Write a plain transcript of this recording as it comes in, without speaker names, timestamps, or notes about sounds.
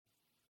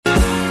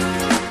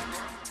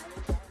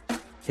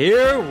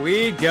Here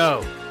we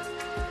go.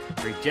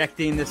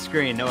 Rejecting the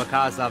screen. Noah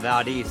Kozlov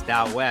out east,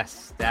 out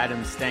west.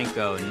 Adam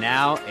Stanko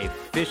now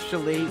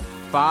officially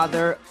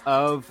father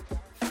of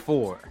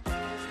 4.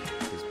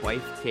 His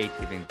wife Kate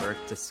giving birth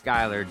to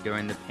Skylar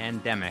during the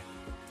pandemic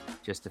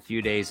just a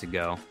few days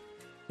ago.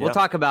 We'll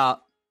talk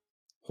about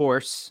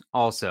horse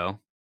also,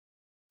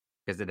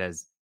 because it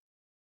has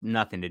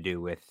nothing to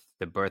do with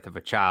the birth of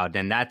a child.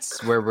 And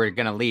that's where we're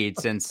going to lead,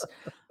 since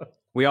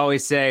we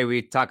always say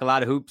we talk a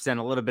lot of hoops and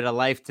a little bit of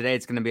life. Today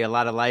it's going to be a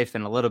lot of life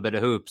and a little bit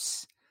of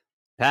hoops.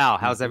 Pal,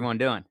 how's everyone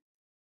doing?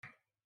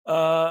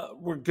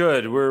 We're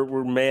good.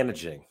 We're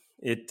managing.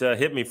 It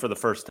hit me for the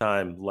first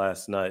time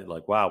last night.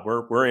 Like, wow,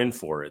 we're in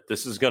for it.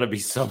 This is going to be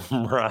some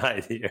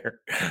ride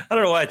here. I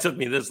don't know why it took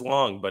me this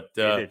long, but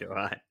Neither do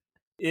I.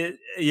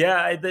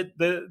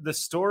 The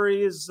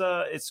story is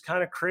it's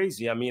kind of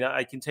crazy. I mean,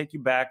 I can take you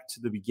back to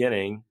the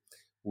beginning.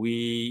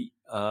 We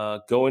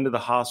go into the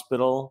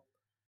hospital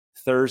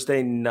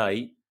Thursday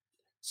night.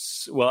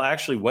 Well,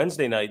 actually,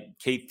 Wednesday night,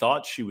 Kate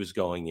thought she was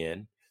going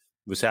in,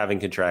 was having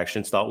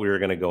contractions, thought we were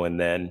going to go in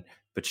then,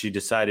 but she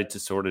decided to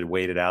sort of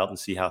wait it out and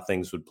see how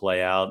things would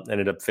play out.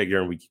 Ended up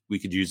figuring we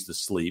could use the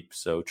sleep,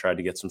 so tried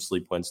to get some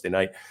sleep Wednesday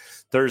night.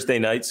 Thursday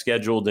night,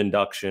 scheduled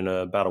induction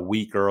about a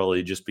week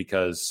early, just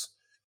because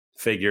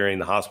figuring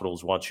the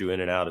hospitals want you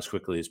in and out as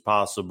quickly as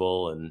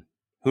possible, and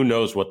who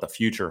knows what the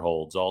future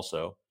holds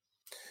also.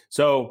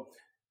 So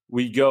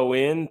we go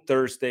in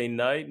Thursday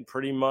night, and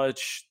pretty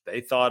much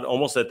they thought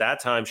almost at that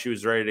time she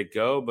was ready to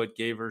go, but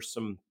gave her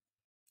some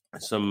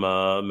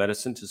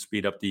medicine to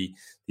speed up the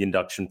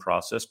induction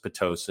process,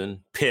 Pitocin,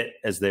 PIT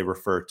as they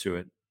refer to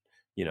it,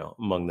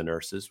 among the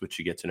nurses, which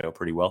you get to know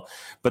pretty well.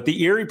 But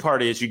the eerie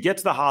part is you get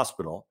to the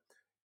hospital,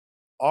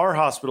 our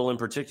hospital in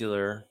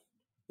particular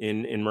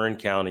in Marin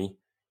County,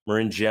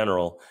 Marin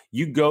General,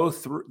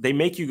 they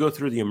make you go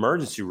through the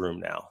emergency room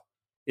now.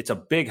 It's a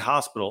big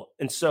hospital.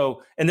 And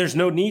there's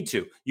no need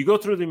to. You go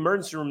through the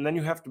emergency room, then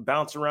you have to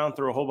bounce around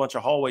through a whole bunch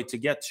of hallway to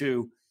get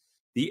to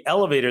the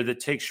elevator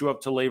that takes you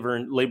up to labor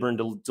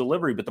and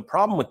delivery. But the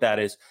problem with that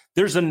is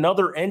there's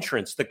another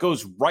entrance that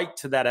goes right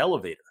to that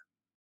elevator.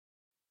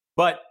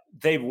 But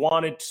they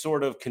wanted to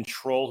sort of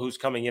control who's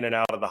coming in and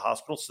out of the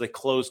hospital, so they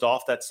closed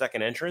off that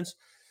second entrance.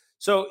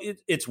 So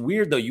it's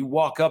weird, though. You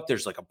walk up,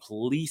 there's like a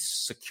police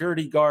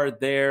security guard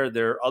there.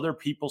 There are other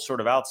people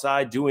sort of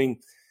outside doing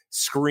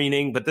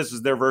screening, but this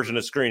is their version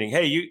of screening.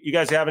 Hey, you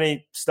guys have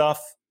any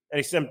stuff,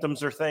 any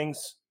symptoms or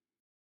things?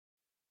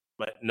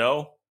 But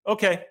no?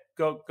 Okay,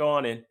 go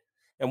on in.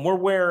 And we're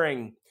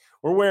wearing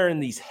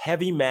these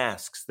heavy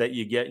masks that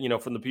you get,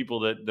 from the people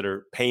that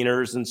are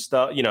painters and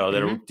stuff, that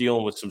are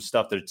dealing with some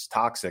stuff that's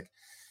toxic.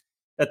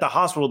 At the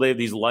hospital, they have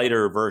these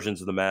lighter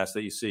versions of the mask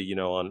that you see,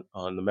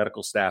 on the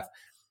medical staff.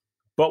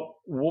 But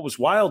what was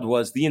wild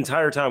was the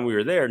entire time we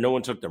were there, no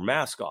one took their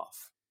mask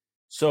off.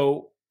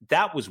 So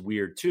that was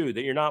weird too,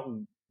 that you're not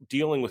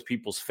dealing with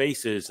people's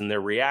faces and their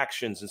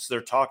reactions. And so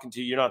they're talking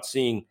to you. You're not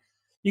seeing,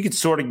 you could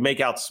sort of make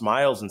out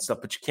smiles and stuff,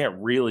 but you can't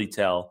really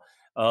tell.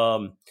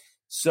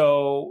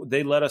 So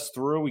they let us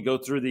through. We go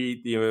through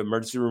the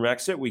emergency room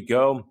exit. We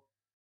go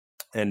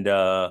and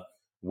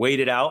wait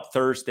it out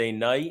Thursday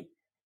night.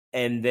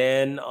 And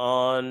then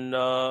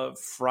on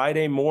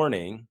Friday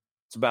morning,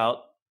 it's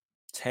about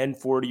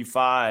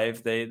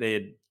 10:45. They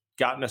had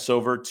gotten us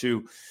over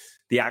to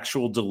the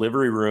actual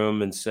delivery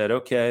room and said,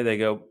 okay, they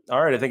go,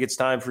 all right, I think it's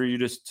time for you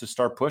to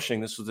start pushing.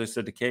 This was what they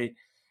said to Kate.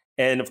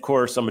 And of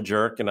course I'm a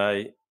jerk. And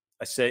I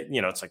say,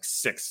 it's like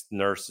 6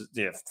 nurses,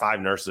 5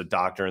 nurses, a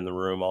doctor in the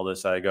room, all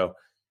this. I go,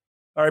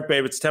 all right,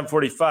 babe, it's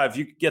 10:45. If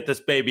you could get this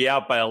baby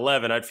out by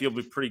 11, I'd feel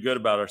pretty good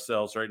about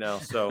ourselves right now.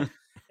 So,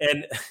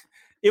 and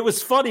it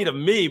was funny to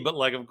me, but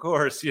like, of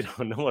course,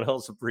 no one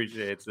else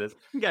appreciates this.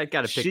 You got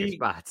to pick your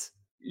spots.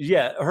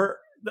 Yeah.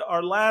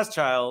 Our last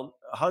child,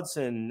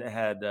 Hudson,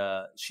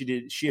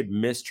 she had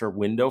missed her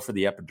window for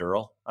the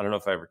epidural. I don't know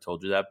if I ever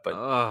told you that,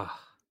 but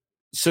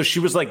so she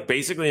was like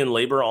basically in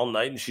labor all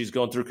night and she's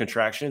going through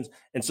contractions.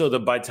 And so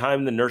by the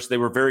time they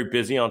were very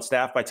busy on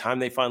staff. By the time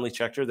they finally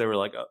checked her, they were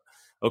like,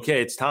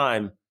 okay, it's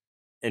time.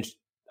 And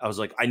I was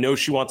like, I know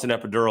she wants an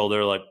epidural.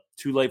 They're like,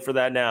 too late for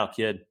that now,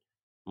 kid.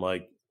 I'm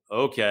like,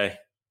 okay.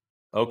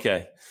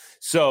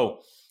 So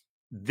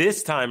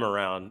this time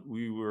around,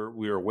 we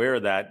were aware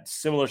of that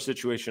similar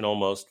situation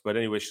almost. But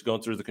anyway, she's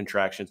going through the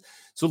contractions.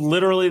 So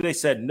literally they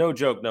said, no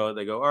joke, no.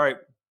 They go, all right,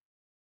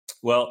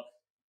 well,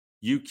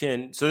 you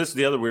can. So this is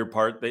the other weird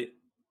part.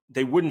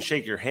 They wouldn't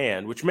shake your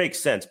hand, which makes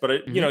sense.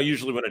 But,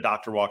 usually when a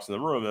doctor walks in the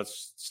room,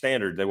 that's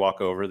standard. They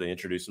walk over, they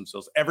introduce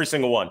themselves. Every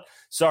single one.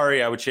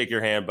 Sorry, I would shake your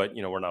hand, but,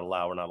 we're not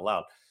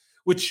allowed.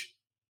 Which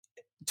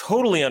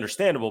totally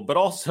understandable. But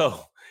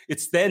also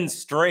it's then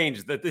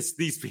strange that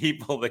these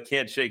people that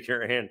can't shake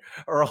your hand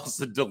are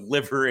also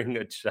delivering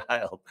a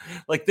child.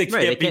 Like they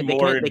can't be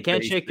more. They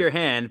can't shake your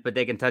hand, but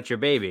they can touch your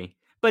baby.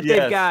 But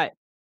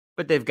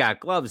they've got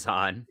gloves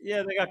on.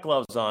 Yeah, they got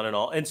gloves on and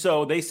all. And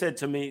so they said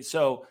to me,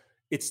 so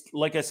it's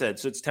like I said,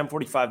 so it's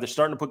 10:45. They're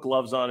starting to put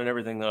gloves on and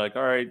everything. They're like,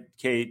 all right,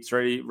 Kate, it's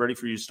ready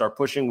for you to start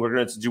pushing. We're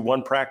going to do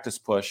one practice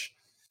push.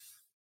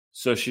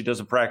 So she does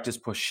a practice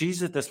push.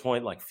 She's at this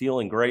point like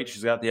feeling great.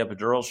 She's got the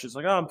epidural. She's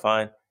like, oh, I'm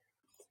fine.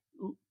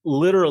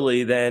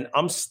 Literally, then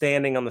I'm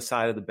standing on the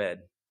side of the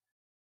bed.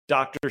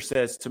 Doctor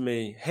says to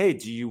me, hey,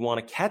 do you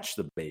want to catch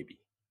the baby?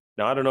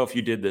 Now, I don't know if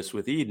you did this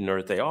with Eden or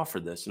if they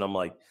offered this. And I'm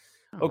like,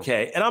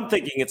 okay. And I'm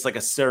thinking it's like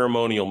a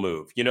ceremonial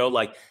move,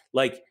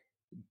 like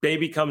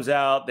baby comes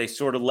out, they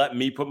sort of let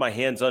me put my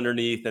hands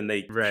underneath and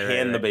they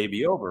hand the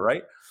baby over,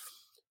 right?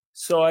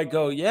 So I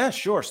go, yeah,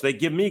 sure. So they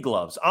give me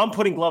gloves. I'm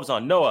putting gloves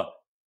on. Noah,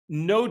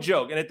 no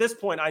joke. And at this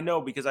point, I know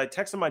because I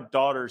texted my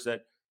daughters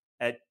at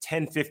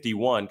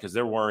 10:51 because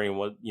they're worrying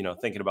what,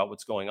 thinking about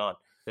what's going on.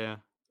 Yeah.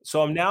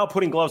 So I'm now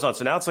putting gloves on.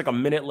 So now it's like a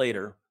minute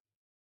later.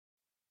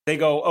 They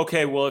go,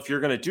 okay, well, if you're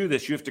going to do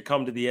this, you have to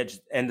come to the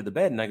end of the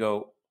bed. And I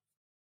go,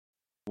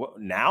 what,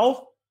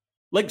 now?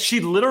 Like she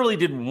literally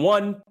did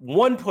one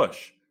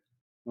push,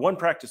 one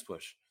practice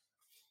push.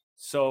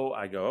 So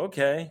I go,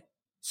 okay.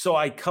 So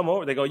I come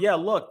over. They go, yeah,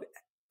 look,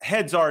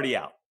 head's already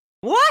out.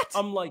 What?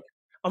 I'm like,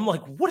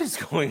 what is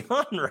going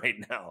on right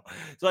now?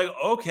 It's like,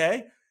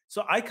 okay.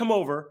 So I come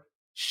over.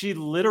 She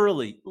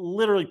literally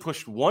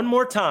pushed one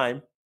more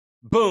time.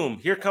 Boom,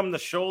 here come the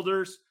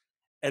shoulders.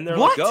 And they're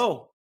like,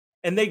 go.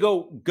 And they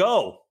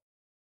go.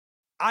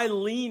 I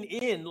lean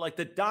in, like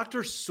the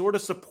doctor's sort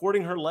of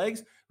supporting her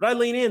legs, but I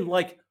lean in,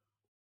 like,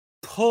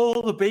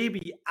 pull the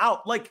baby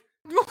out. Like,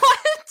 what?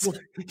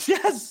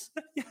 Yes.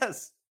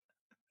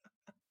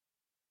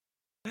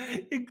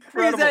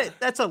 Incredible.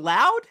 That's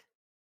allowed?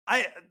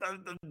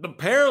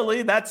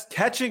 Apparently that's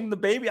catching the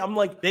baby. I'm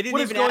like, they didn't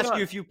even ask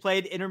you if you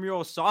played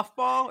intramural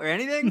softball or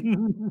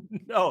anything.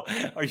 No.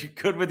 Are you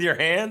good with your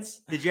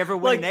hands? Did you ever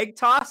win an egg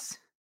toss?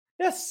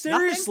 Yes.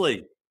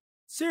 Seriously.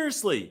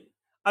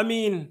 I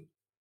mean,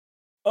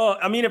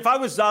 if I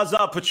was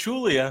Zaza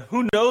Pachulia,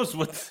 who knows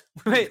what's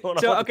going on?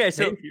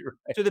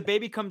 So the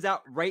baby comes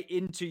out right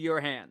into your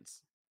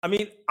hands. I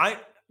mean,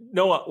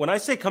 Noah, when I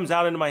say comes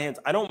out into my hands,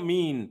 I don't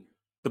mean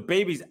the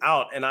baby's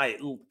out and I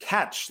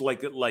catch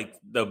like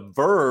the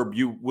verb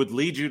you would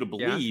lead you to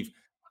believe. Yeah.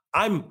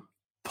 I'm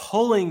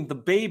pulling the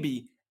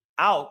baby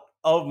out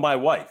of my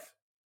wife.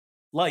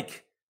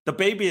 Like the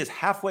baby is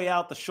halfway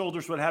out, the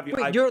shoulders, what have you.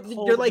 Wait, you're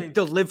like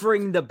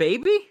delivering the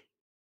baby?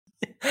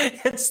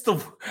 It's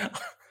the...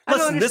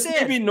 Listen, this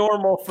may be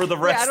normal for the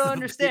rest of the I don't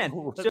understand.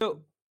 People.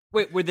 So,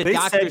 wait, were the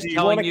doctors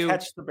telling you...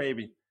 catch the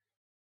baby?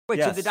 Wait,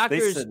 yes, so the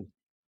doctors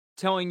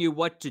telling you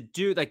what to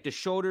do? Like the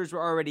shoulders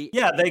were already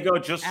they go,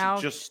 just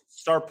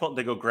start pulling.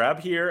 They go, grab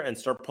here and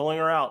start pulling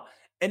her out.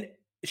 And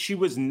she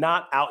was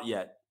not out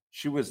yet.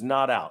 She was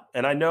not out.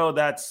 And I know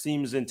that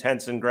seems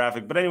intense and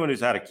graphic, but anyone who's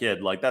had a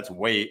kid, like that's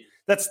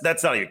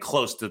not even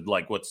close to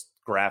like what's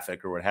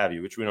graphic or what have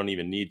you, which we don't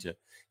even need to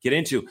get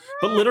into.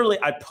 But literally,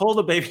 I pull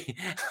the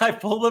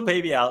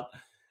baby out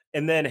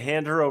and then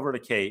hand her over to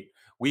Kate.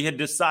 We had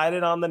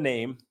decided on the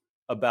name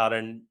about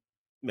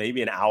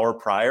maybe an hour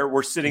prior.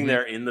 We're sitting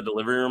there in the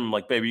delivery room. I'm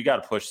like, baby, you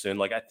got to push soon.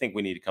 Like, I think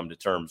we need to come to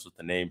terms with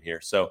the name here.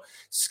 So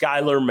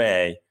Skylar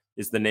May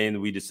is the name that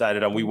we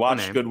decided on. We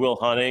watched Good Will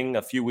Hunting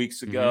a few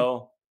weeks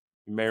ago.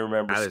 You may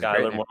remember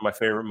Skylar, one of my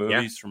favorite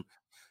movies from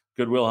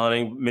Good Will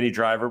Hunting. Minnie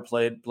Driver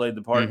played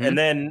the part.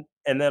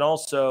 And then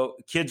also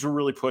kids were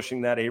really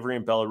pushing that. Avery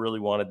and Bella really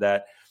wanted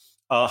that.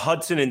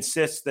 Hudson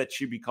insists that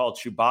she be called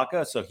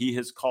Chewbacca. So he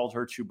has called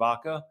her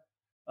Chewbacca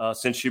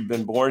since she'd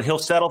been born. He'll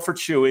settle for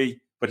Chewie,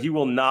 but he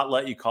will not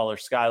let you call her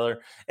Skylar.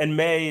 And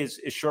May is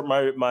short.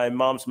 My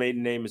mom's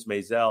maiden name is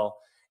Maisel.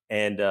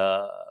 And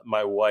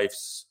my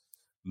wife's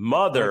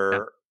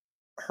mother,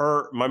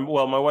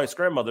 my wife's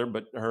grandmother,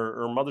 but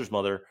her mother's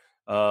mother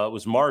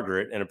was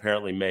Margaret, and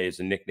apparently May is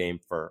a nickname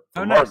for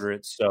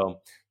Margaret. Nice.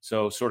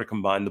 So sort of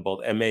combined the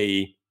both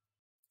MAE.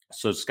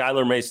 So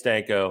Skylar May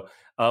Stanko,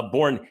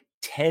 born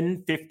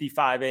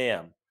 10:55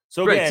 a.m.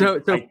 So again,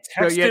 so I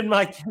texted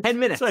my kids, 10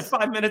 minutes. So I had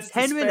 5 minutes.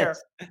 10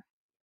 minutes.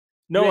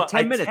 No,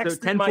 10 minutes. So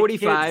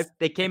 10:45.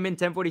 They came in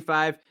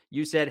 10:45.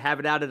 You said have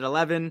it out at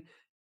 11.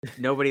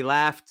 Nobody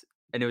laughed,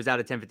 and it was out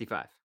at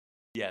 10:55.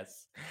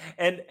 Yes,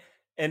 and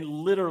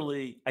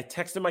literally, I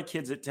texted my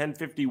kids at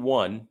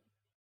 10:51.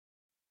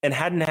 And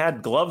hadn't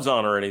had gloves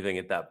on or anything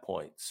at that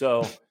point.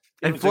 So,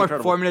 and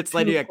 4 minutes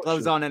later, you had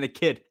gloves on and a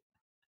kid.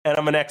 And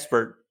I'm an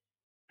expert.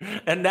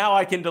 And now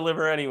I can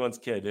deliver anyone's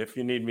kid if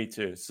you need me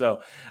to.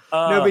 So,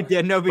 no big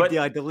deal. No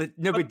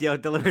big deal.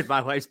 Delivered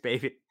my wife's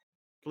baby.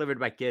 Delivered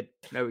my kid.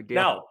 No big deal.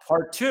 Now,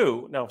 part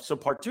two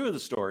of the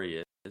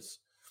story is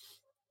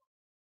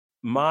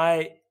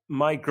my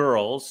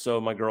girls.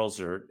 So my girls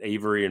are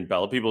Avery and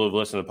Bella. People who've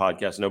listened to the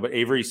podcast know, but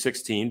Avery's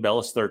 16,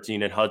 Bella's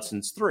 13, and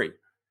Hudson's 3.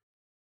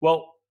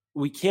 Well,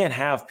 we can't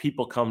have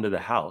people come to the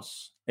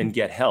house and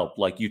get help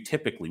like you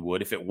typically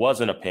would if it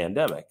wasn't a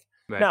pandemic.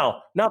 Right.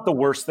 Now, not the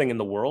worst thing in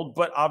the world,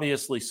 but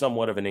obviously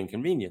somewhat of an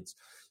inconvenience.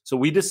 So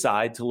we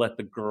decide to let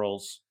the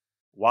girls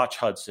watch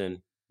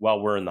Hudson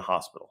while we're in the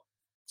hospital.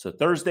 So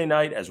Thursday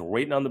night, as we're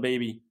waiting on the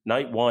baby,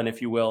 night one,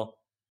 if you will,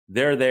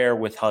 they're there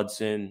with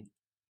Hudson,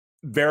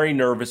 very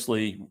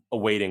nervously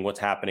awaiting what's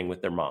happening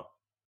with their mom.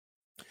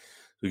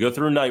 We go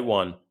through night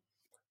one.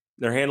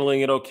 They're handling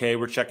it okay.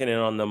 We're checking in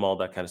on them, all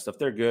that kind of stuff.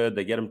 They're good.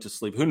 They get them to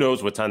sleep. Who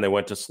knows what time they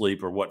went to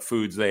sleep or what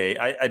foods they ate.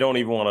 I don't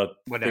even want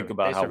to think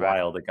about how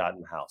wild it got in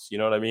the house. You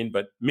know what I mean?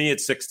 But me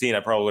at 16, I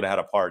probably would have had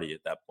a party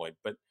at that point.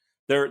 But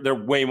they're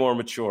way more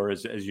mature,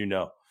 as you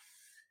know.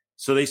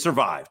 So they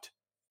survived.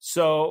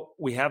 So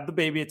we have the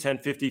baby at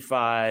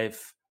 10:55.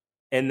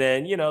 And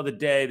then, the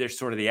day there's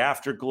sort of the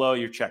afterglow.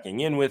 You're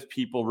checking in with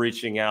people,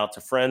 reaching out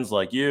to friends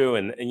like you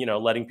and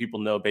letting people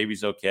know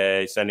baby's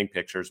okay, sending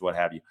pictures, what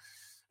have you.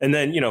 And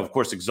then, of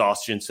course,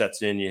 exhaustion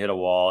sets in, you hit a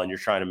wall and you're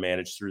trying to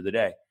manage through the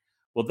day.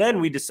 Well,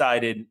 then we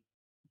decided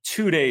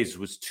 2 days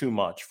was too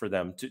much for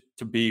them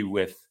to be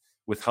with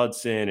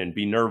Hudson and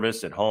be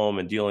nervous at home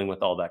and dealing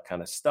with all that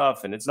kind of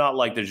stuff. And it's not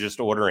like they're just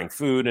ordering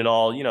food and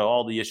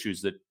all the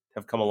issues that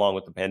have come along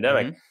with the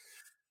pandemic. Mm-hmm.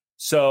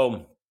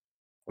 So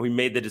we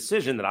made the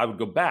decision that I would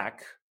go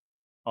back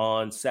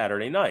on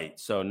Saturday night.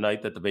 So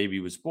night that the baby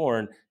was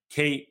born,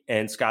 Kate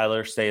and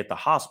Skylar stay at the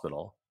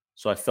hospital.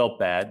 So I felt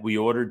bad. We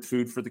ordered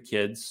food for the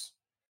kids.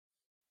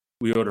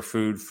 We ordered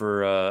food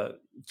for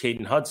Kate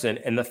and Hudson,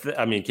 and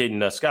Kate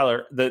and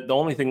Skylar. The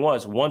only thing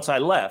was, once I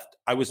left,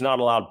 I was not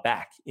allowed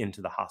back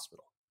into the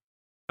hospital.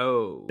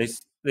 Oh, they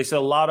said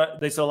a lot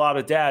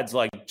of dads,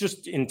 like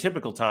just in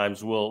typical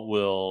times,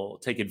 will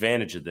take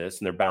advantage of this,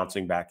 and they're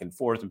bouncing back and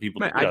forth, and people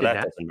that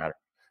doesn't matter.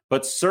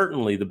 But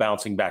certainly the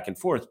bouncing back and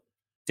forth,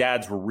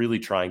 dads were really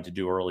trying to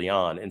do early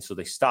on, and so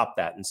they stopped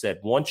that and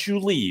said, once you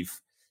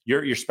leave.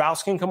 Your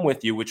spouse can come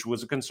with you, which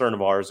was a concern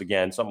of ours.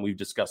 Again, something we've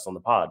discussed on the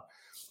pod.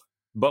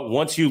 But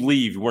once you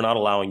leave, we're not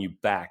allowing you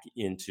back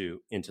into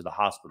the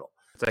hospital.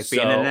 It's like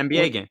being in an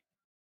NBA game.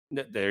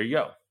 There you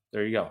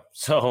go.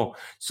 So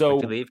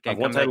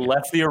once I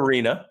left the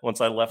arena,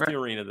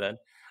 then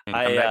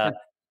I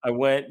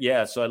went.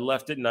 Yeah, so I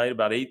left at night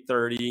about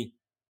 8:30.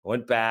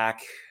 Went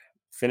back.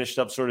 Finished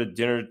up sort of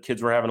dinner.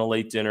 Kids were having a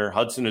late dinner.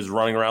 Hudson is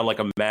running around like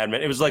a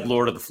madman. It was like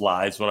Lord of the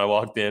Flies when I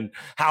walked in.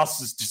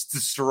 House is just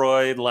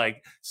destroyed.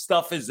 Like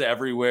stuff is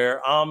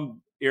everywhere.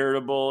 I'm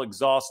irritable,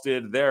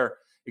 exhausted. They're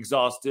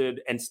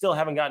exhausted and still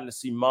haven't gotten to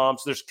see mom.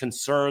 So there's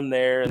concern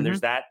there and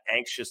there's that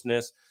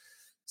anxiousness.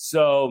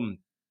 So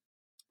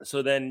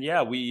then,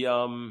 yeah, we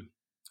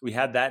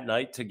had that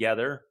night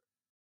together.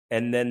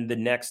 And then the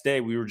next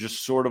day we were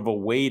just sort of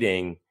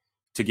awaiting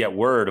to get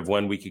word of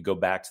when we could go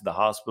back to the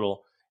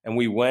hospital. And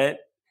we went,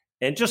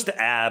 and just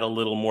to add a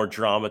little more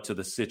drama to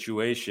the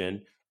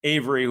situation,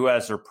 Avery, who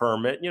has her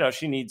permit,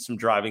 she needs some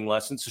driving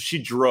lessons. So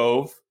she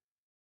drove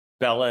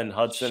Bella and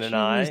Hudson and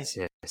I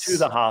to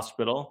the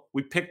hospital.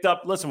 We picked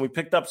up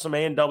some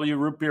A&W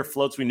root beer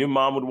floats. We knew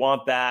mom would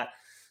want that.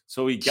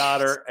 So we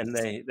got her, and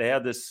they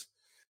had this.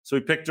 So we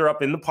picked her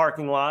up in the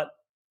parking lot.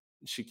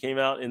 She came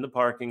out in the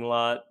parking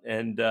lot,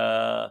 and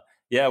it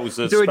was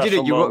a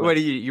special moment.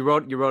 You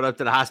rode up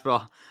to the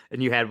hospital,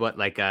 and you had what,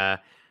 like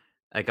a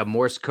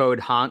Morse code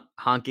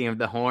honking of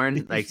the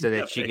horn, like so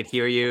that she could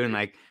hear you, and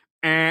like,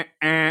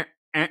 that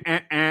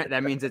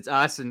means it's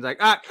us, and like,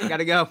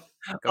 gotta go.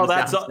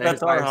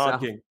 That's our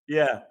honking.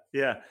 Yeah.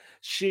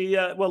 She,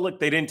 look,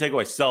 they didn't take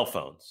away cell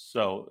phones,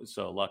 so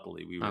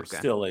luckily we were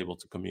still able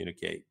to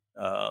communicate.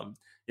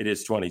 It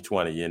is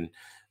 2020, and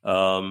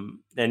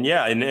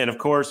of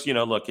course,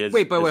 look.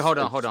 Wait, hold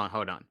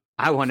on.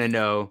 I want to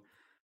know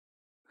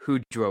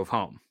who drove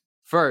home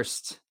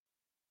first.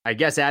 I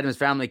guess Adam's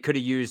family could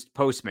have used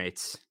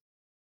Postmates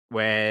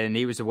when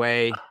he was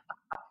away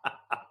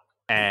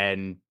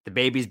and the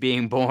baby's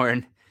being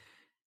born.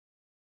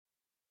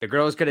 The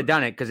girls could have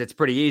done it because it's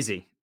pretty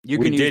easy. You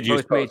can use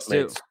Postmates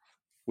too.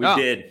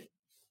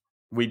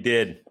 We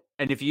did.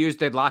 And if you use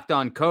the Locked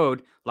On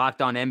code,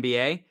 Locked On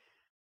NBA,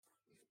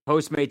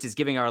 Postmates is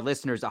giving our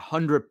listeners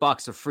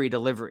 $100 of free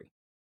delivery.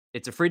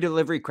 It's a free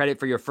delivery credit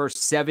for your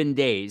first 7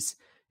 days.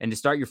 And to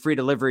start your free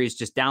deliveries,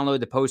 just download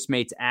the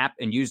Postmates app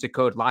and use the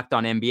code Locked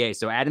On NBA.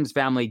 So Adam's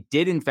family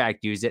did, in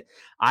fact, use it.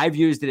 I've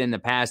used it in the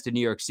past in New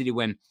York City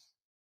when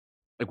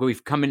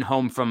we've come in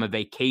home from a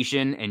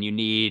vacation and you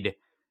need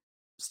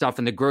stuff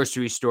in the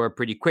grocery store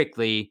pretty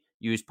quickly.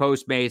 Use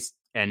Postmates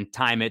and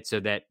time it so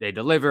that they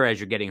deliver as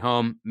you're getting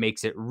home.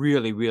 Makes it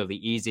really, really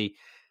easy.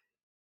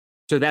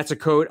 So that's a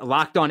code,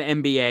 Locked On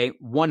NBA,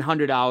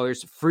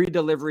 $100, free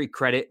delivery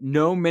credit,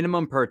 no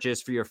minimum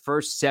purchase for your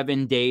first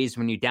 7 days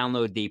when you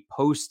download the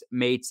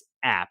Postmates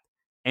app.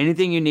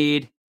 Anything you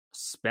need,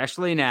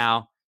 especially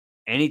now,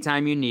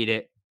 anytime you need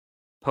it,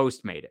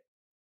 Postmate it.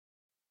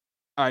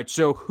 All right,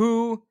 so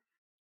who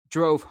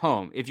drove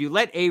home? If you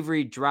let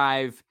Avery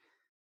drive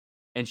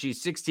and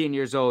she's 16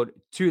 years old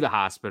to the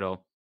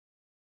hospital,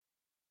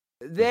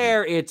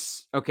 there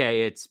it's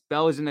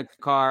Bella's in the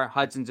car,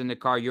 Hudson's in the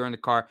car, you're in the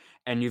car,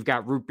 and you've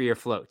got root beer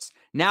floats.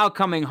 Now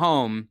coming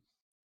home,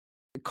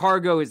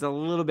 cargo is a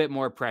little bit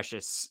more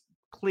precious.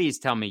 Please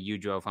tell me you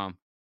drove home.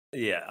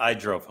 Yeah, I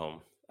drove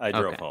home.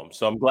 Home.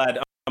 So I'm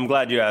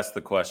glad you asked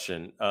the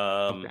question.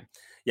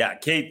 Yeah,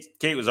 Kate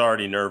was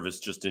already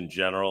nervous just in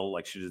general,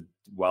 like she did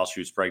while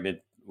she was pregnant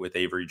with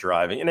Avery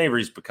driving. And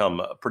Avery's become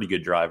a pretty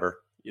good driver,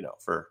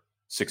 for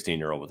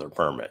 16-year-old with her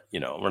permit.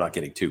 We're not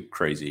getting too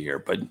crazy here,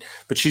 but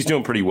she's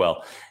doing pretty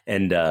well.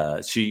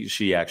 And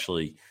she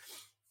actually,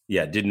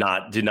 yeah, did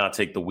not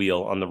take the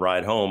wheel on the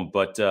ride home.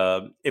 But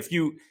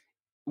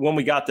when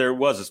we got there, it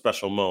was a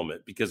special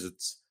moment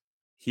because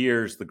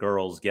here's the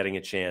girls getting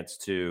a chance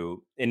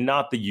to, in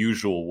not the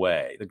usual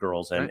way, the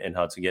girls and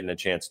Hudson getting a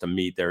chance to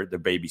meet their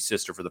baby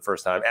sister for the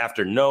first time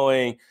after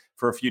knowing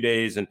for a few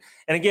days. And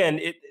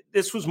again,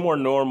 this was more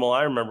normal.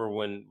 I remember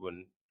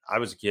when I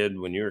was a kid,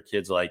 when you were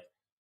kids, like,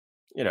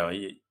 you know,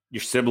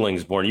 your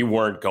siblings born, you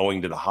weren't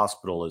going to the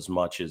hospital as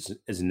much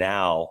as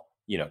now,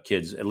 you know,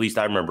 kids, at least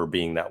I remember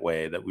being that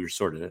way, that we were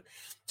sort of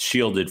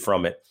shielded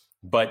from it.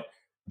 But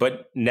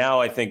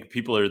now I think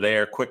people are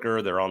there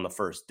quicker. They're on the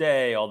first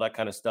day, all that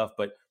kind of stuff.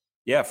 But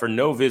yeah, for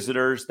no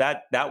visitors,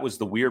 that was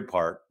the weird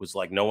part, was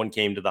like no one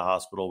came to the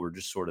hospital. We're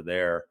just sort of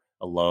there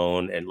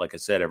alone. And like I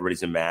said,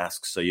 everybody's in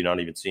masks. So you're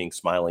not even seeing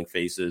smiling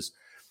faces.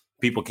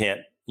 People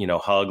can't, you know,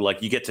 hug.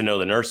 Like, you get to know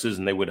the nurses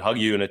and they would hug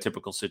you in a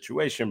typical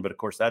situation. But of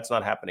course, that's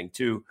not happening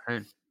too.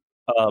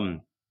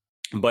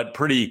 But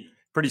pretty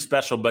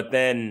special. But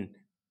then,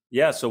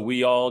 yeah, so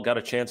we all got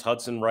a chance.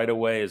 Hudson right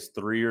away is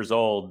 3 years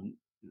old.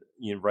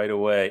 You know, right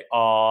away,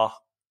 aw.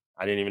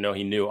 I didn't even know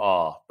he knew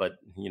aw, but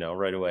you know,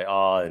 right away,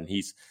 aw, and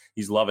he's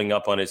loving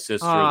up on his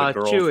sister. The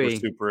girls were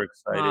super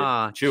excited.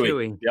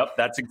 Chewy. Yep,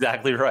 that's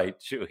exactly right,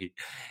 Chewy.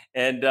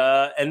 And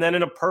then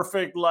in a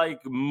perfect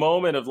like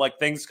moment of like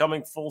things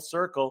coming full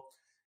circle,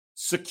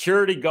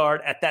 security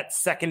guard at that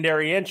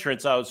secondary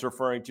entrance I was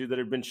referring to that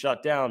had been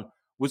shut down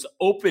was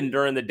open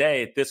during the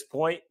day at this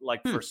point,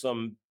 like for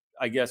some,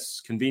 I guess,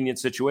 convenient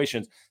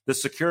situations. The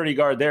security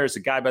guard there is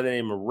a guy by the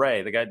name of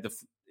Ray. The guy,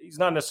 he's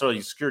not necessarily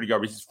a security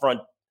guard, but he's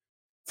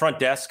front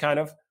desk kind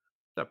of.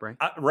 What's up, Ray?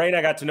 Ray and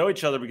I got to know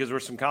each other because there were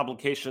some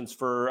complications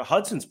for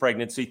Hudson's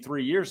pregnancy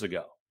 3 years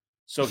ago.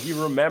 So he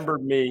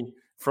remembered me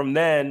from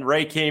then.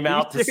 Ray came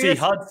out to see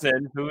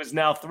Hudson, who is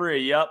now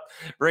 3. Yep.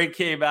 Ray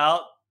came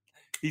out.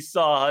 He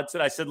saw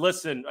Hudson. I said,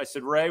 listen,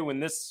 Ray,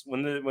 when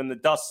the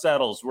dust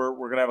settles, we're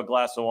going to have a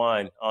glass of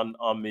wine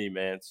on me,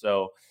 man.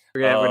 So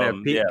we're gonna have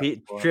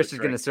Trish is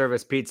going to serve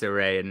us pizza,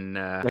 Ray. And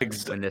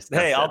when this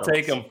hey, I'll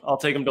take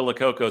him to La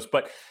Coco's.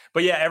 But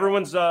yeah,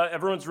 everyone's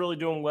really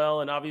doing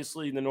well. And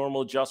obviously the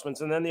normal adjustments.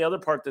 And then the other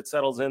part that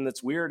settles in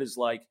that's weird is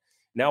like,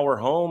 now we're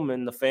home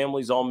and the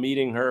family's all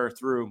meeting her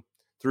through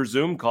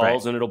Zoom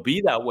calls. Right. And it'll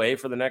be that way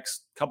for the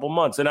next couple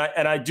months. And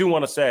I do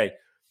want to say,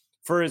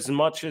 for as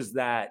much as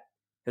that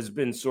has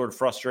been sort of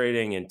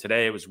frustrating, and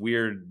today it was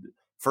weird.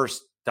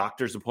 First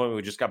doctor's appointment,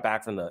 we just got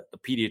back from the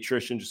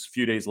pediatrician just a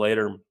few days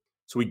later.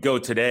 So we go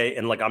today,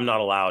 and like I'm not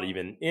allowed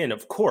even in,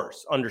 of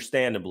course,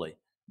 understandably.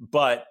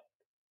 But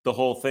the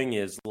whole thing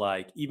is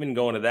like, even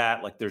going to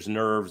that, like there's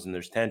nerves and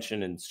there's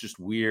tension and it's just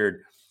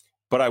weird.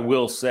 But I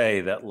will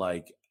say that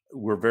like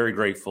we're very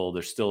grateful.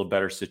 There's still a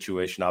better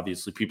situation.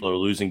 Obviously, people are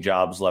losing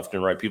jobs left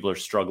and right. People are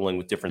struggling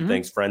with different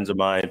things, friends of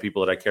mine,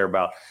 people that I care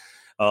about.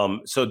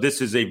 So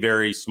this is a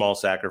very small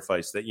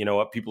sacrifice that, you know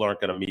what, people aren't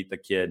going to meet the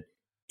kid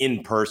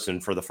in person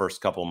for the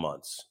first couple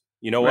months.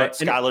 You know what?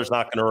 Skylar's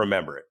not going to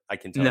remember it. I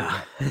can tell you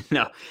that.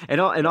 No.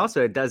 And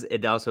also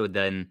it also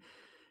then,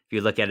 if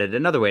you look at it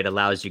another way, it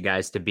allows you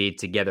guys to be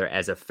together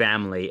as a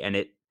family, and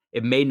it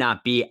may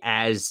not be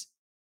as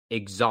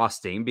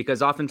exhausting,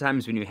 because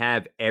oftentimes when you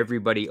have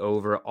everybody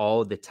over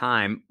all the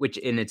time,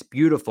 and it's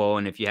beautiful,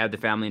 and if you have the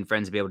family and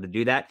friends to be able to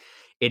do that,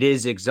 it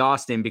is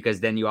exhausting,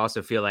 because then you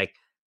also feel like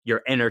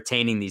you're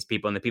entertaining these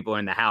people and the people are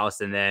in the house,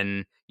 and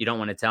then you don't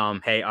want to tell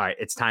them, hey, all right,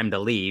 it's time to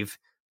leave,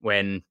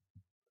 when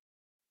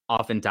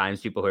oftentimes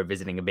people who are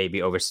visiting a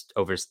baby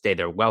overstay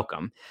their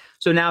welcome.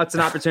 So now it's an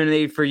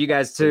opportunity for you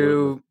guys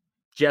to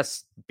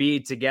just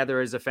be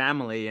together as a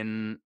family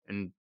and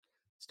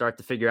start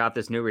to figure out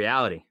this new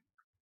reality.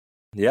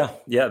 Yeah,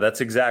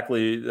 that's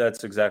exactly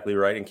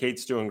right. And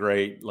Kate's doing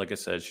great. Like I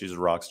said, she's a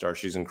rock star.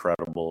 She's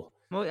incredible.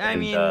 Well,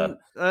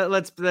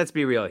 let's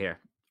be real here.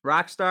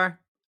 Rock star.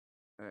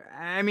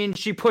 I mean,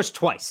 she pushed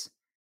twice.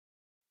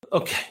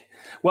 Okay.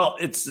 Well,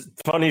 it's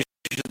funny you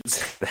should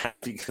say that,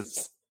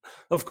 because,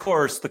 of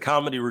course, the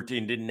comedy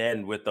routine didn't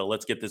end with the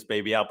let's get this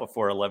baby out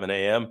before 11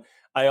 a.m.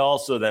 I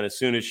also then, as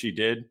soon as she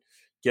did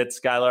get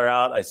Skylar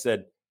out, I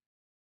said,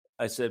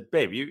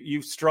 babe,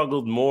 you've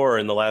struggled more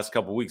in the last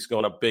couple of weeks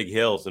going up big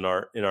hills in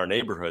our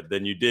neighborhood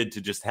than you did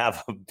to just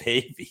have a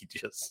baby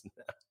just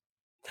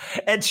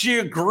now. And she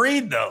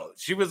agreed, though.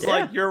 She was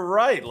like, you're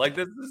right. Like,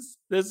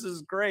 this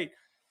is great.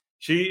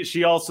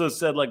 She also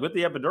said, like, with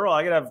the epidural,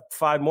 I could have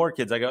 5 more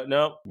kids. I go,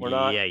 no, we're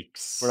not.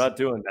 Yikes. We're not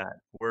doing that.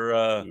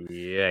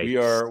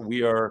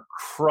 We are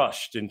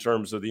crushed in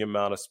terms of the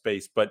amount of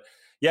space. But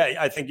yeah,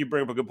 I think you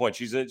bring up a good point.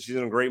 She's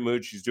in a great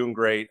mood. She's doing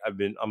great.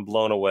 I'm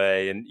blown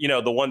away. And you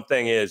know, the one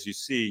thing is, you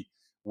see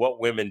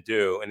what women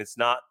do, and it's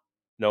not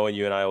knowing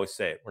you and I always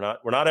say it.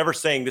 We're not ever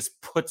saying this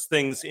puts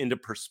things into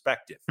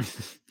perspective.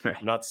 Right.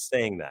 I'm not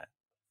saying that.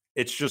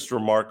 It's just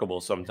remarkable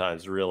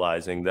sometimes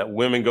realizing that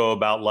women go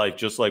about life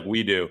just like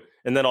we do.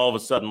 And then all of a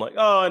sudden, like,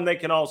 oh, and they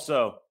can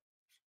also,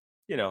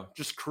 you know,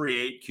 just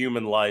create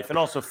human life and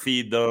also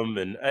feed them.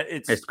 And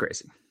it's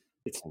crazy.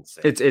 It's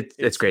insane.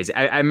 It's crazy.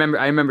 I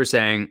remember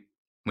saying,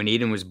 when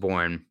Eden was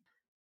born,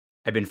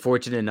 I've been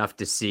fortunate enough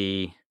to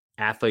see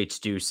athletes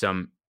do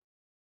some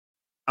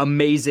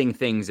amazing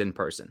things in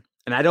person.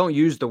 And I don't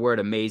use the word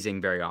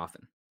amazing very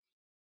often.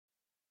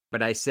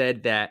 But I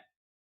said that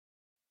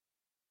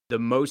the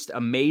most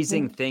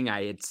amazing thing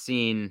I had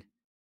seen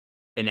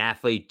an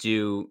athlete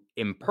do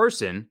in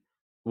person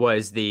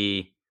was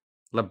the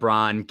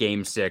LeBron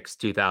Game 6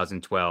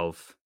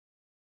 2012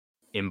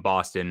 in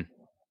Boston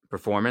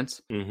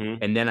performance.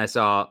 Mm-hmm. And then I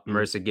saw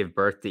Marissa give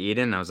birth to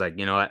Eden. And I was like,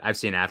 you know what? I've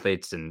seen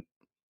athletes and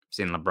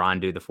seen LeBron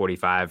do the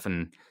 45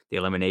 and the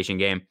elimination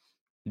game.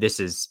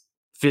 This is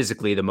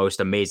physically the most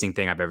amazing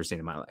thing I've ever seen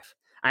in my life.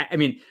 I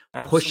mean,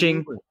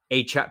 pushing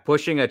a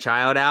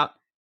child out,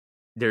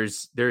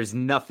 there's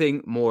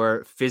nothing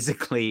more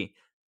physically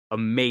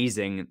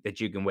amazing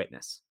that you can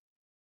witness.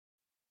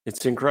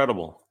 It's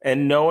incredible.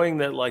 And knowing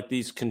that like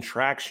these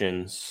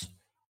contractions,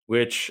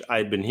 which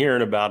I'd been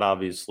hearing about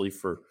obviously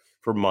for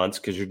months,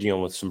 because you're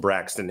dealing with some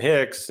Braxton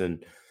Hicks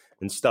and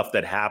stuff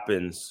that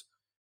happens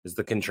as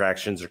the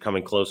contractions are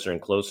coming closer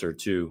and closer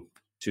to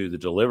the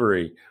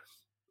delivery.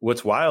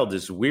 What's wild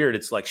is weird.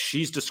 It's like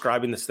she's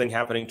describing this thing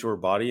happening to her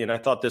body. And I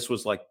thought this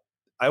was like,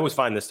 I always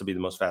find this to be the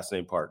most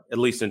fascinating part, at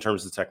least in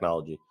terms of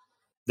technology,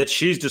 that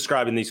she's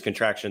describing these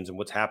contractions and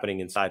what's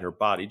happening inside her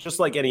body. Just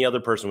like any other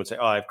person would say,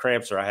 oh, I have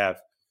cramps or I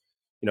have,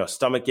 a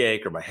stomach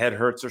ache or my head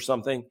hurts or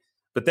something.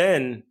 But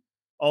then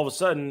all of a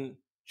sudden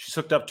she's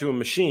hooked up to a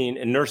machine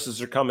and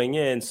nurses are coming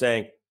in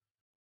saying,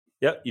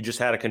 yep, you just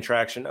had a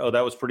contraction. Oh,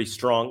 that was pretty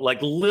strong.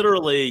 Like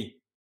literally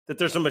that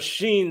there's a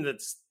machine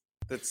that's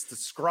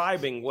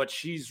describing what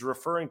she's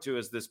referring to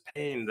as this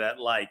pain that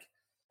like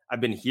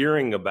I've been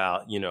hearing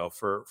about,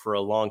 for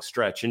a long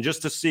stretch. And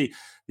just to see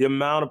the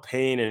amount of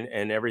pain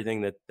and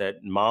everything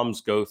that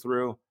moms go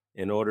through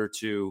in order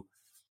to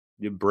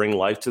bring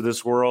life to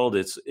this world,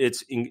 it's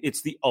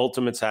the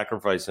ultimate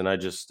sacrifice. And I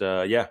just,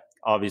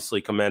 obviously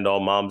commend all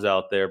moms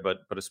out there, but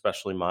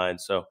especially mine.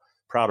 So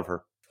proud of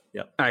her.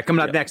 Yeah. All right.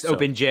 Coming up next,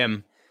 Open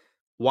Gym,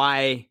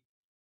 why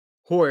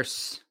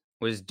horse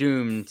was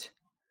doomed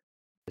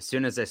as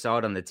soon as I saw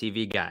it on the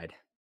TV guide.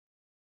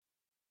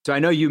 So I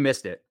know you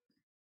missed it,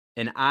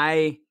 and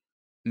I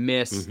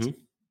missed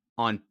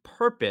on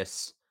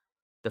purpose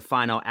the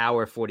final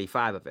hour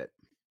 45 of it.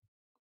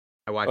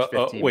 I watched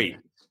 15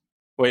 minutes.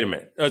 Wait a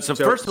minute. So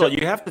first of all,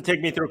 you have to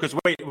take me through, because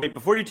wait,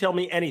 before you tell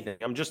me anything,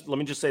 let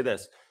me just say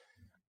this.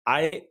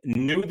 I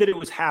knew that it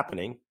was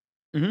happening,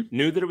 knew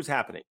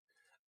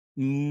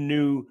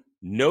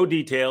no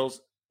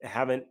details.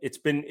 It's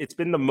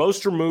been the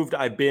most removed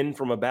I've been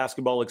from a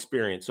basketball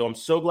experience. So I'm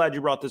so glad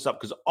you brought this up,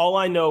 because all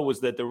I know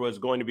was that there was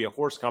going to be a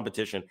horse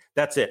competition.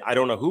 That's it. I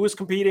don't know who was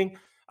competing.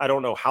 I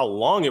don't know how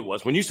long it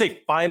was. When you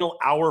say final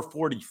hour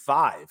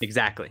 45,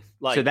 exactly.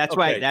 So that's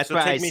why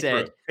I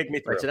said take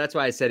me through. So that's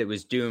why I said it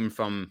was doomed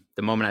from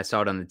the moment I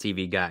saw it on the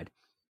TV guide.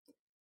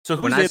 So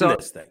who's in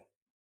this thing?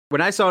 When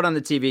I saw it on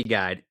the TV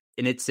guide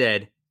and it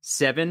said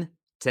 7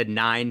 to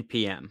 9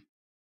 p.m.,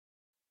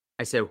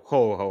 I said,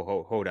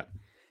 hold up.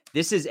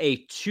 This is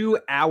a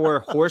 2-hour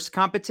horse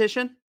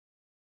competition.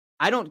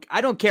 I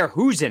don't care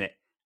who's in it.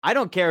 I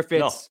don't care if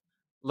it's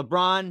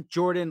LeBron,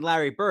 Jordan,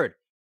 Larry Bird.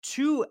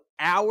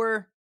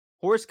 2-hour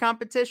horse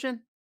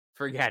competition?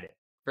 Forget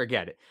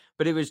it.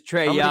 But it was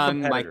Trae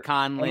Young, Mike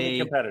Conley. How many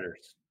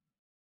competitors?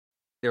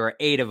 There were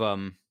 8 of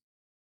them.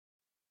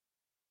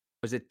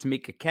 Was it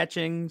Tamika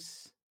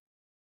Catchings,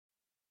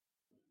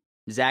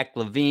 Zach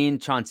LaVine,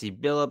 Chauncey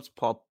Billups,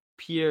 Paul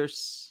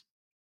Pierce?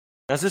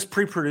 Is this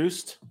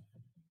pre-produced?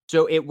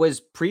 So it was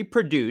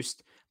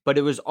pre-produced, but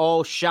it was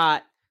all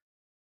shot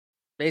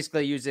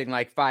basically using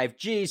like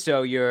 5G.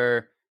 So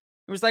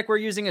it was like we're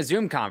using a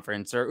Zoom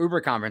conference or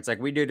Uber conference like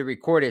we do to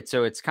record it.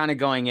 So it's kind of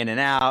going in and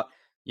out.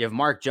 You have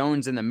Mark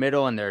Jones in the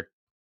middle and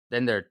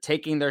they're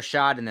taking their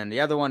shot and then the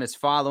other one is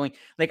following.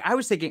 Like I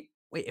was thinking,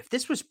 wait, if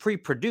this was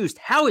pre-produced,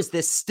 how is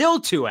this still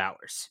 2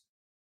 hours?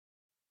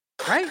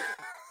 Right?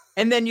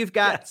 And then you've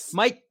got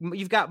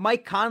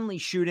Mike Conley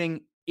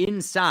shooting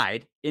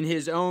inside in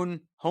his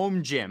own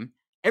home gym.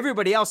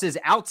 Everybody else is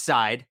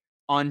outside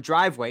on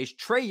driveways.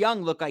 Trae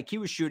Young looked like he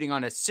was shooting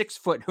on a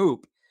 6-foot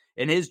hoop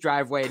in his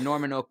driveway in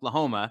Norman,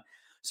 Oklahoma.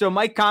 So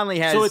Mike Conley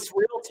has. So it's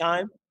real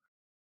time.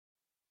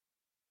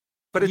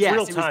 But it's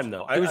real time,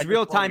 though. It was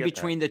real time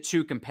between the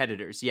two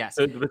competitors. Yes.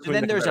 So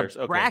then there's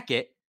a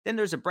bracket. Then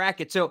there's a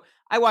bracket. So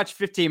I watched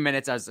 15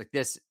 minutes. I was like,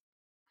 it's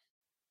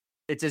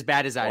as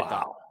bad as I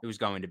thought it was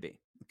going to be.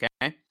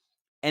 Okay.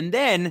 And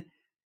then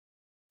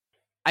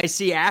I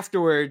see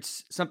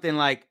afterwards something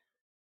like,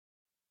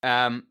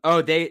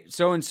 they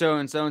so-and-so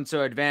and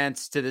so-and-so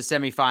advanced to the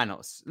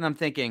semifinals. And I'm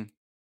thinking,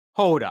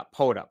 hold up.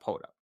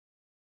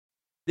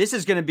 This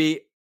is going to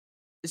be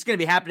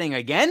happening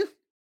again?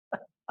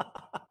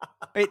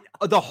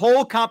 The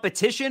whole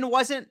competition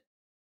wasn't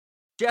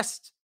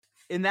just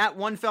in that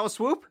one fell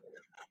swoop?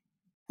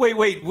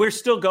 Wait, we're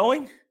still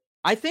going?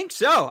 I think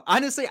so.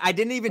 Honestly, I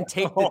didn't even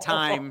take the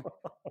time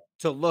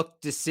to look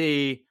to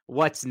see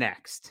what's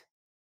next.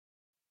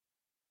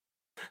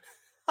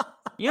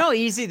 You know how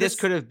easy this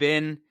could have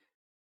been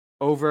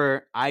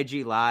over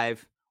IG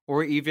Live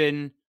or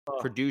even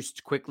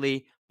produced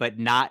quickly, but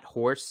not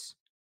horse?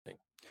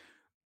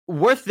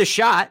 Worth the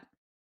shot.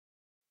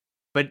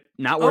 but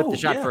not worth the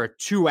shot yeah. for a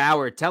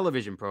 2-hour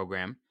television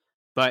program,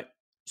 but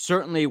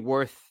certainly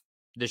worth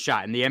the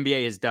shot. And the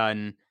NBA has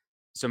done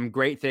some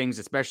great things,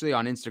 especially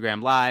on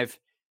Instagram Live,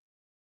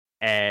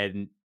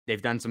 and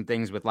they've done some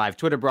things with live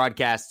Twitter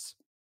broadcasts.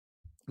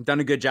 Done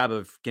a good job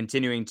of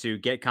continuing to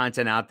get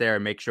content out there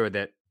and make sure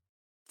that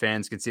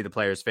fans can see the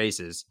players'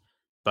 faces.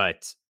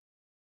 But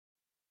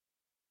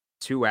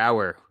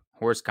 2-hour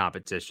horse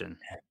competition.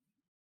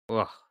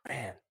 Oh,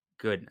 Man.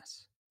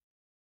 goodness.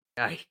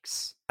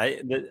 Yikes.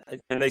 And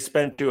they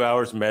spent 2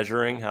 hours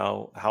measuring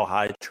how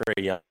high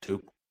Trae Young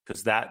took,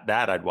 because that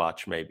I'd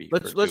watch maybe.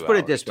 Let's put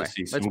it this way.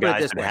 See Let's some put it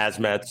guys this in way.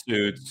 hazmat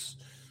suits,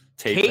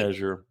 tape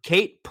measure.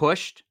 Kate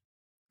pushed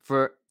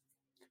for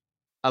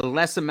a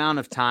less amount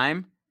of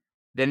time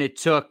than it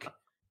took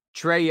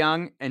Trae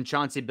Young and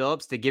Chauncey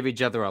Billups to give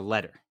each other a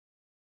letter.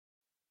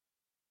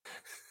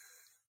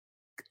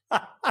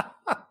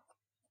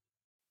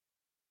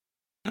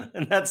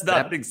 And that's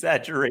not an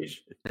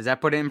exaggeration. Does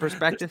that put it in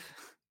perspective?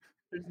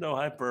 There's no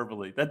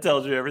hyperbole. That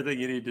tells you everything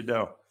you need to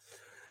know.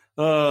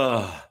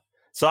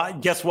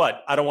 Guess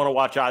what? I don't want to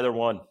watch either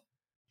one.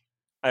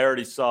 I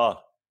already saw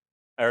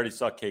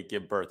Kate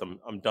give birth.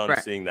 I'm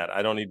done seeing that.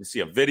 I don't need to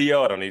see a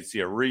video. I don't need to see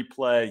a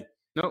replay.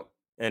 No.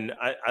 And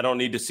I don't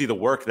need to see the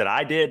work that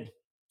I did.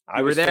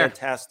 I was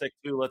fantastic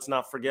too. Let's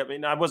not forget me.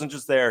 No, I wasn't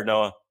just there,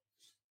 Noah.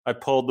 I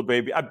pulled the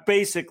baby. I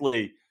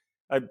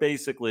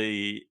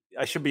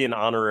should be an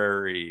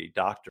honorary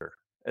doctor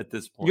at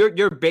this point.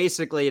 You're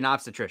basically an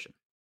obstetrician.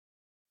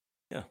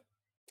 Yeah.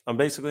 I'm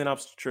basically an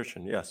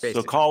obstetrician. Yes.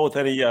 Basically. So call with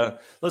any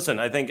listen,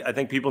 I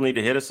think people need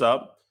to hit us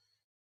up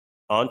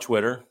on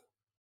Twitter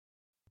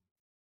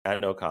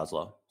at No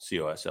Kozlov,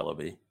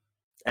 COSLOV,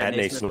 at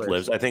Naismith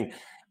Lives. I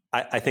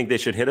think they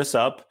should hit us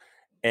up.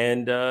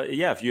 And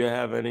if you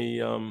have any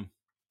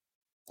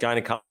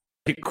gynecology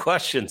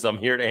questions, I'm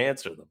here to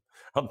answer them.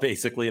 I'm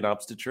basically an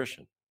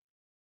obstetrician.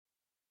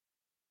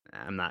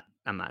 I'm not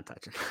touching. I'm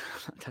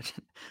not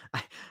touching.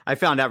 I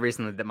found out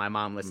recently that my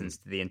mom listens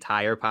to the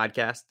entire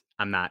podcast.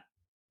 I'm not.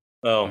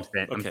 Oh,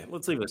 okay.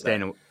 Let's leave it.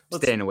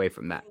 Staying away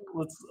from that.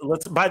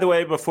 Let's. By the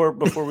way, before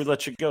we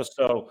let you go,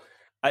 so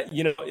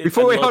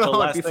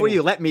before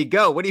you let me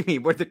go, what do you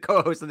mean? We're the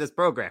co-host of this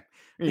program.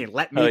 You mean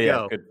let me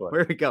go? Good point.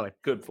 Where are we going?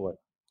 Good point.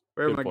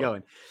 Where am I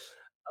going?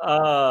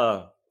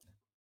 A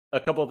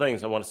couple of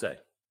things I want to say.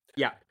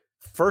 Yeah.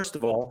 First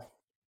of all,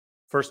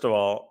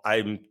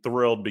 I'm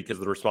thrilled because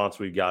of the response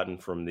we've gotten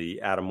from the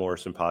Adam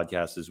Morrison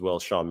podcast as well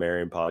as Sean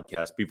Marion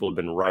podcast. People have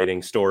been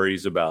writing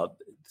stories about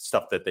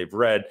stuff that they've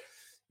read.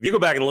 If you go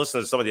back and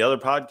listen to some of the other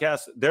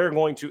podcasts,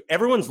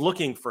 everyone's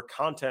looking for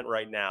content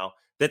right now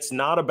that's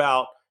not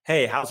about,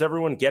 hey, how's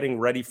everyone getting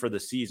ready for the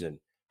season?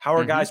 How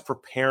are guys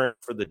preparing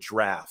for the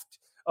draft?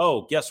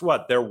 Oh, guess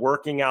what? They're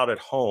working out at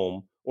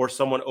home or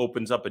someone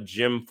opens up a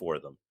gym for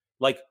them.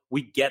 Like,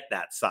 we get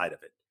that side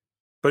of it.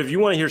 But if you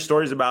want to hear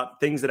stories about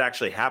things that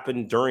actually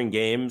happened during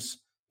games,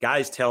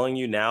 guys telling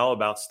you now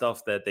about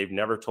stuff that they've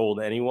never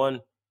told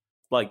anyone,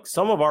 like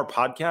some of our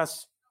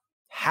podcasts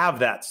have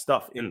that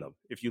stuff in them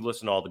if you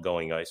listen to all the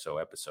Going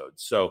ISO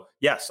episodes. So,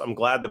 yes, I'm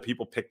glad that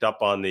people picked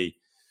up on the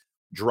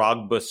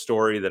Drogba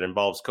story that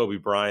involves Kobe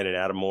Bryant and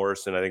Adam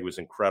Morrison. I think it was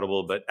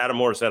incredible. But Adam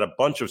Morrison had a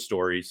bunch of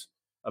stories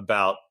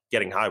about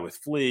getting high with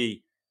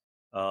Flea,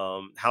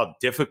 how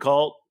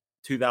difficult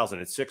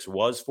 2006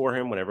 was for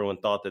him when everyone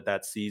thought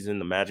that season,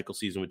 the magical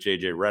season with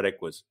JJ Redick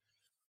was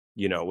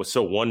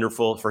so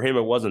wonderful. For him,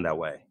 it wasn't that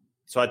way.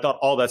 So I thought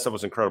all that stuff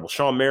was incredible.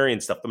 Sean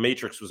Marion stuff, The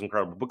Matrix was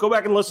incredible. But go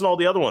back and listen to all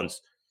the other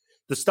ones.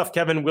 The stuff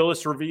Kevin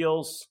Willis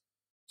reveals,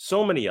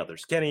 so many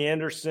others. Kenny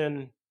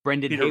Anderson,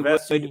 Brendan Haywood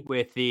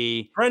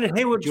Brendan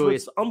Haywood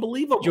was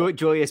unbelievable.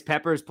 Julius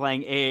Peppers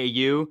playing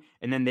AAU,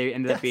 and then they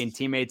ended up being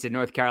teammates in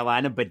North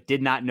Carolina, but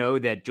did not know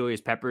that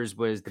Julius Peppers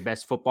was the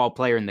best football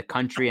player in the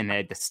country, and they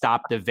had to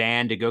stop the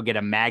van to go get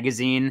a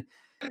magazine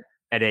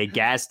at a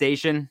gas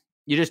station.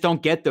 You just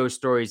don't get those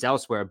stories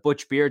elsewhere.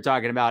 Butch Beard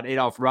talking about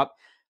Adolph Rupp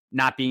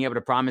not being able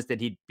to promise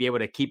that he'd be able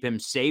to keep him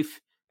safe,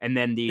 and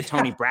then the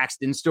Tony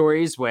Braxton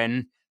stories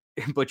when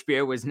Butch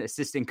Beard was an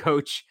assistant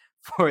coach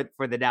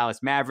for the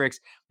Dallas Mavericks.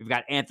 We've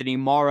got Anthony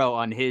Morrow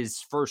on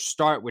his first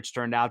start, which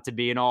turned out to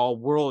be an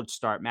all-world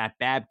start. Matt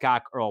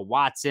Babcock, Earl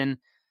Watson,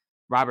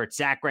 Robert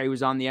Sacre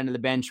was on the end of the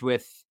bench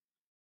with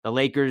the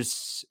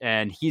Lakers,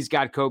 and he's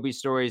got Kobe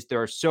stories.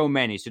 There are so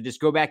many. So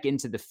just go back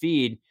into the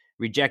feed,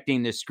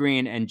 Rejecting the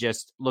Screen, and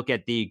just look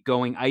at the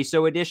Going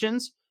ISO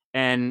editions,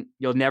 and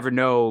you'll never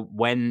know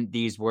when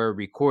these were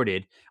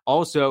recorded.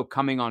 Also,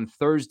 coming on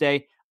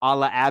Thursday,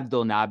 Ala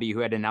Abdel-Nabi, who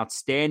had an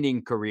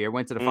outstanding career,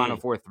 went to the Final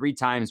Four 3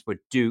 times with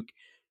Duke,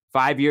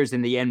 5 years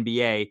in the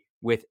NBA,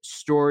 with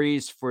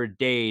stories for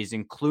days,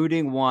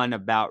 including one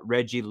about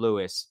Reggie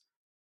Lewis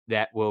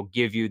that will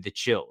give you the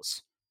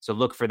chills. So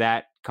look for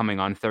that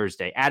coming on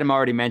Thursday. Adam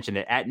already mentioned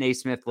it. At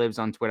Naismith Lives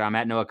on Twitter. I'm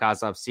at Noah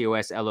Kozlov,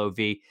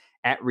 COSLOV.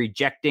 At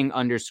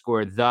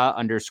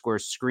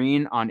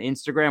rejecting_the_screen on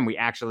Instagram. We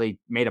actually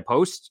made a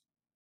post.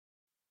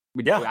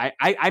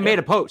 I made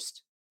a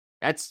post.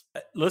 That's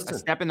a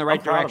step in the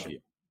right direction.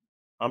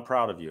 I'm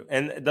proud of you.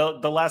 And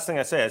the last thing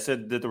I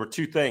said that there were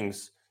 2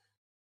 things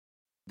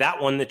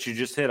that one that you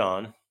just hit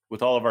on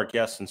with all of our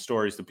guests and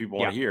stories that people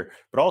want to hear.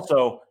 But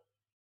also,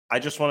 I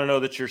just want to know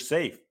that you're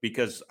safe,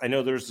 because I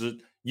know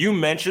you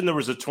mentioned there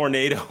was a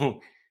tornado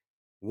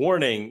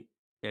warning.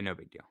 Yeah, no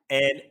big deal.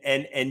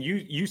 And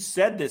you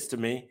said this to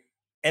me,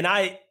 and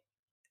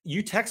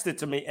you texted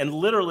to me, and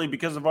literally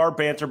because of our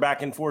banter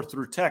back and forth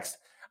through text,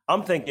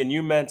 I'm thinking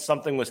you meant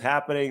something was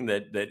happening,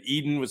 that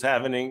Eden was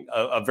having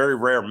a very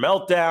rare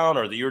meltdown,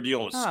 or that you were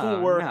dealing with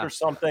schoolwork or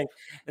something.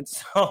 And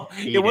so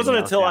it wasn't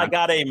until I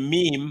got a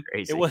meme.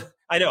 Crazy.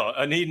 I know,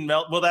 an Eden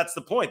melt. Well, that's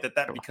the point,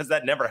 because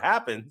that never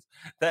happens.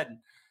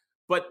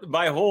 But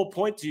my whole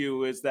point to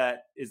you is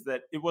that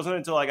it wasn't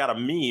until I got a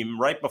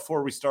meme right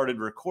before we started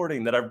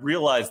recording that I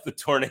realized the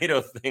tornado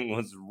thing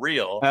was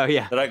real. Oh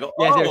yeah. That I go,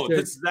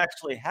 this is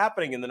actually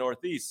happening in the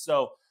Northeast.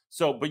 So,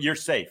 but you're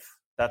safe.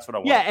 That's what I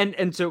want. Yeah,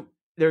 and so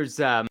there's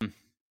a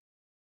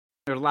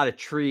lot of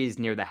trees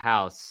near the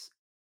house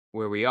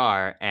where we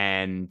are,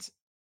 and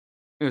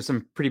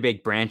some pretty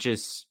big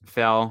branches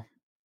fell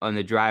on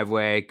the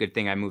driveway. Good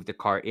thing I moved the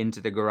car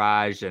into the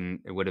garage, and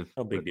it would have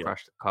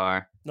crushed the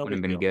car. Would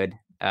have been good.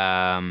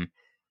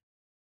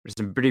 There's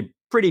some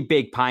pretty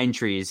big pine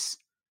trees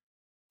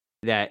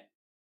that,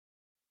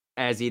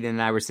 as Eden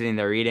and I were sitting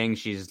there eating,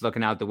 she's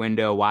looking out the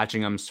window,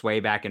 watching them sway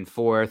back and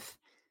forth.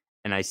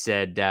 And I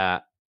said,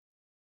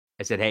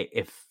 hey,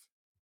 if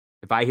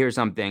I hear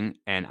something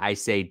and I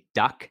say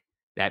duck,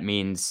 that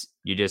means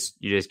you just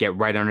get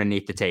right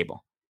underneath the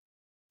table.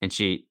 And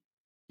she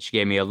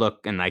gave me a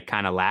look, and I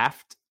kind of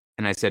laughed,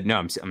 and I said, no,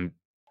 I'm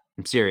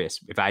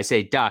serious. If I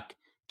say duck,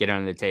 get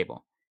under the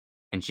table.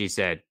 And she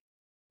said,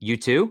 you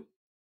too?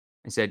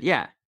 I said,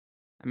 yeah,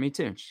 me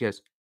too. She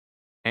goes,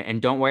 and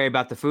don't worry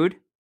about the food.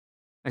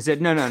 I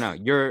said, no,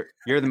 you're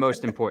the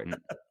most important.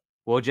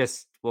 We'll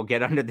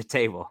get under the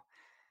table.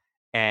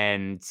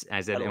 And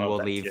I said, and we'll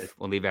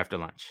leave after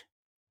lunch.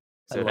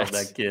 So I love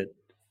that kid.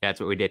 That's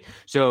what we did.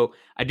 So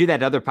I do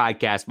that other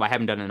podcast, but I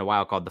haven't done it in a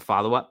while, called The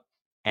Follow-Up.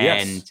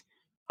 And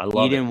I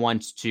love Eden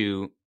wants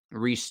to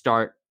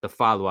restart The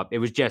Follow-Up. It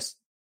was just,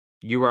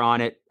 you were on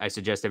it. I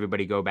suggest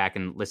everybody go back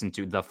and listen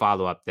to The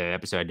Follow-Up, the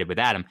episode I did with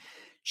Adam.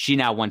 She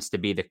now wants to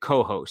be the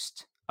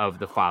co-host of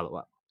The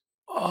Follow-Up.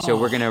 So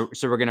we're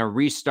gonna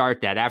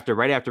restart that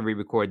right after we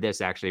record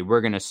this. Actually,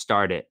 we're gonna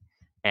start it,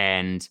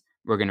 and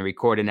we're gonna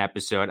record an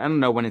episode. I don't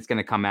know when it's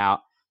gonna come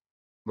out.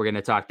 We're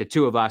gonna talk, the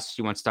two of us.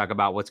 She wants to talk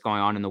about what's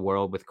going on in the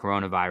world with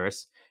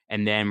coronavirus,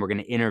 and then we're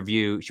gonna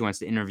interview. She wants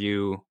to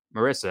interview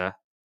Marissa,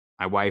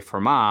 my wife,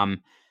 her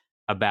mom,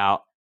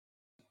 about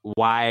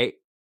why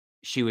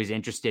she was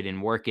interested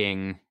in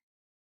working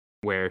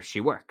where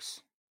she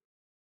works.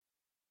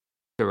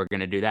 So we're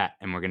gonna do that,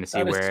 and we're gonna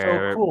see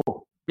where. So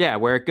cool. Yeah,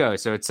 where it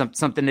goes. So it's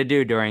something to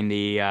do during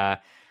the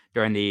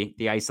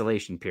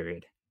isolation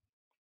period.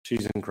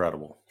 She's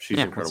incredible. She's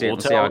incredible. We'll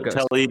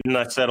tell Eden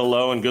I said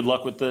hello, and good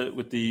luck with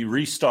the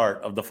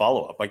restart of The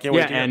Follow-Up. I can't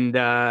wait to hear.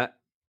 And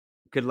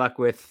good luck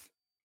with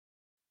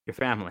your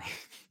family.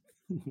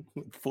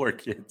 4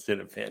 kids in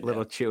a pandemic.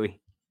 Little Chewy.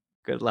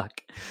 Good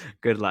luck.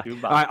 All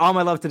right, all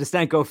my love to the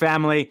Stanko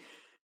family.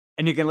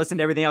 And you can listen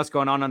to everything else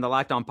going on the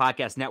Locked On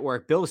Podcast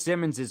Network. Bill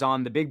Simmons is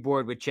on the big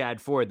board with Chad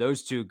Ford.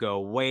 Those two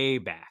go way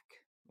back.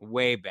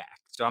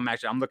 So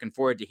I'm looking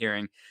forward to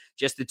hearing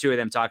just the two of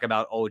them talk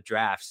about old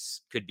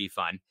drafts. Could be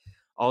fun.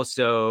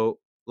 Also,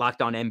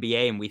 Locked On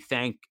NBA, and we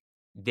thank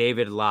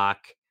David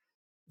Locke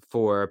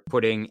for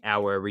putting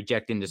our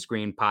Rejecting the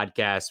Screen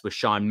podcast with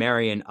Sean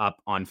Marion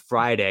up on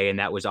Friday, and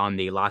that was on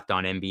the Locked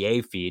On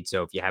NBA feed.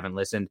 So if you haven't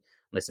listened,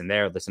 listen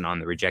there. Listen on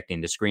the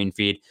Rejecting the Screen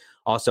feed.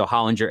 Also,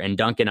 Hollinger and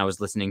Duncan. I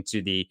was listening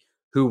to the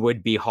Who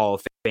Would Be Hall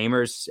of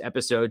Famers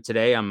episode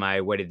today on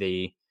my way to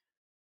the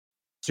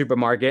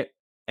supermarket.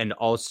 And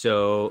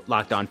also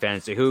Locked On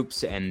Fantasy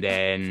Hoops, and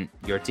then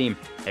your team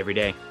every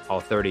day,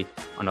 all 30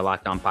 on the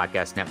Locked On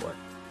Podcast Network.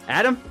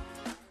 Adam,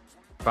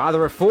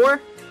 father of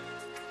 4,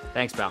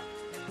 thanks, pal.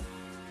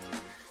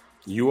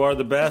 You are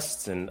the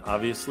best, and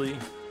obviously,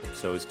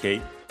 so is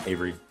Kate,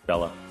 Avery,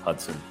 Bella,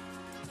 Hudson,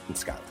 and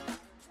Skylar.